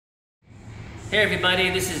Hey everybody,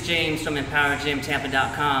 this is James from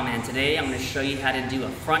EmpowerGymTampa.com, and today I'm going to show you how to do a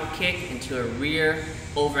front kick into a rear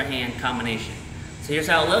overhand combination. So here's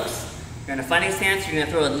how it looks. You're in a fighting stance, you're going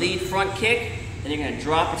to throw a lead front kick, then you're going to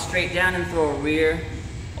drop it straight down and throw a rear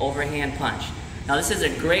overhand punch. Now this is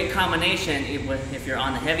a great combination if you're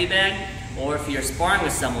on the heavy bag or if you're sparring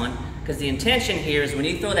with someone, because the intention here is when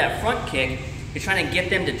you throw that front kick, you're trying to get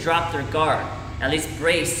them to drop their guard, at least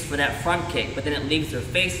brace for that front kick, but then it leaves their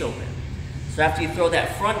face open. So after you throw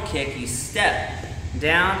that front kick, you step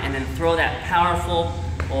down and then throw that powerful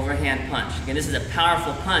overhand punch. Again, this is a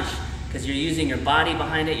powerful punch because you're using your body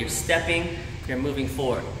behind it, you're stepping, you're moving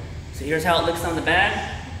forward. So here's how it looks on the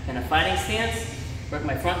bag. In a fighting stance, work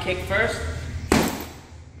my front kick first,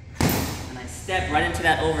 and I step right into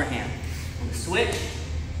that overhand. On the switch,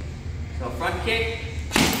 so front kick,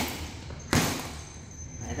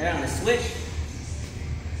 right there on the switch.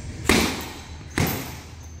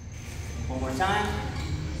 One more time.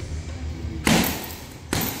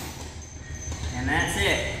 And that's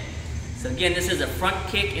it. So again, this is a front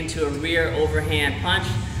kick into a rear overhand punch.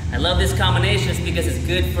 I love this combination just because it's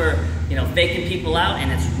good for, faking people out, and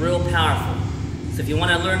it's real powerful. So if you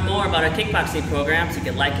want to learn more about our kickboxing programs, you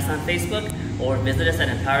can like us on Facebook or visit us at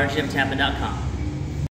EmpowerGymTampa.com.